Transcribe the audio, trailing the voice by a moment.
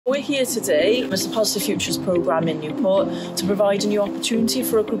We're here today as the Positive Futures programme in Newport to provide a new opportunity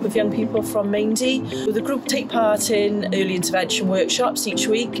for a group of young people from Maindee. The group take part in early intervention workshops each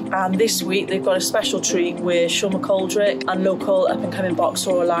week, and this week they've got a special treat where Sean McGoldrick and local up-and-coming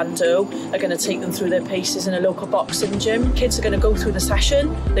boxer Orlando are going to take them through their paces in a local boxing gym. Kids are going to go through the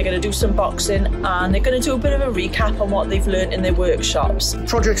session, they're going to do some boxing, and they're going to do a bit of a recap on what they've learned in their workshops.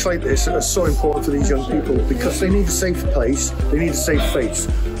 Projects like this are so important for these young people because they need a safe place, they need a safe face.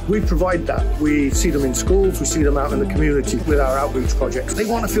 We provide that. We see them in schools, we see them out in the community with our outreach projects. They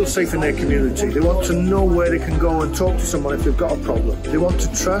want to feel safe in their community. They want to know where they can go and talk to someone if they've got a problem. They want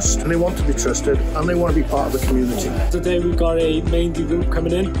to trust and they want to be trusted and they want to be part of the community. Today we've got a Maindee group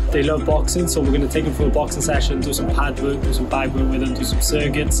coming in. They love boxing, so we're going to take them through a boxing session, do some pad work, do some bag work with them, do some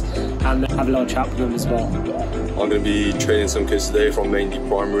circuits, and have a little chat with them as well. I'm going to be training some kids today from Maindee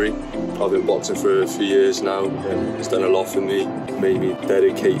Primary. I've been boxing for a few years now and it's done a lot for me, made me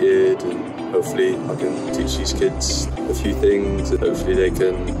dedicated, and hopefully I can teach these kids a few things and hopefully they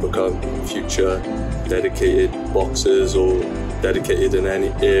can become future dedicated boxers or dedicated in any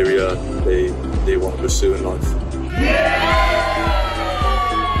area they want to pursue in life.